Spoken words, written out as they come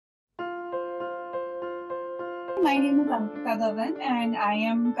My name is Ankita and I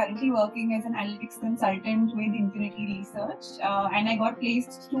am currently working as an analytics consultant with Infinity Research and I got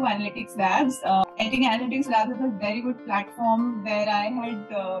placed through AnalytixLabs. I think AnalytixLabs is a very good platform where I had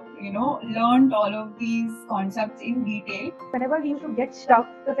learned all of these concepts in detail. Whenever we used to get stuck,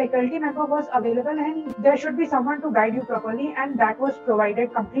 the faculty member was available and there should be someone to guide you properly, and that was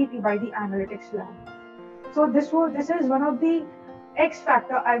provided completely by the Analytics Lab. So this is one of the X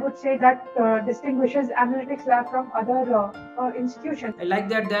factor, I would say, that distinguishes Analytics Lab from other institutions. I like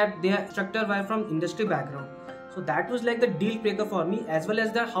that their instructors were from industry background. So that was like the deal breaker for me, as well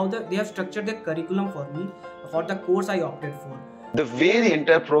as how they have structured their curriculum for me, for the course I opted for. The way the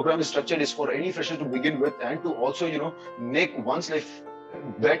entire program is structured is for any fresher to begin with, and to also make one's life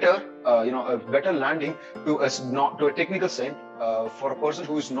better, a better landing to a technical side for a person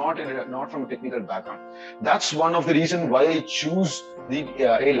who is not from a technical background. That's one of the reasons why I choose the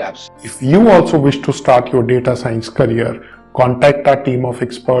A Labs. If you also wish to start your data science career, contact our team of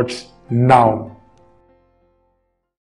experts now.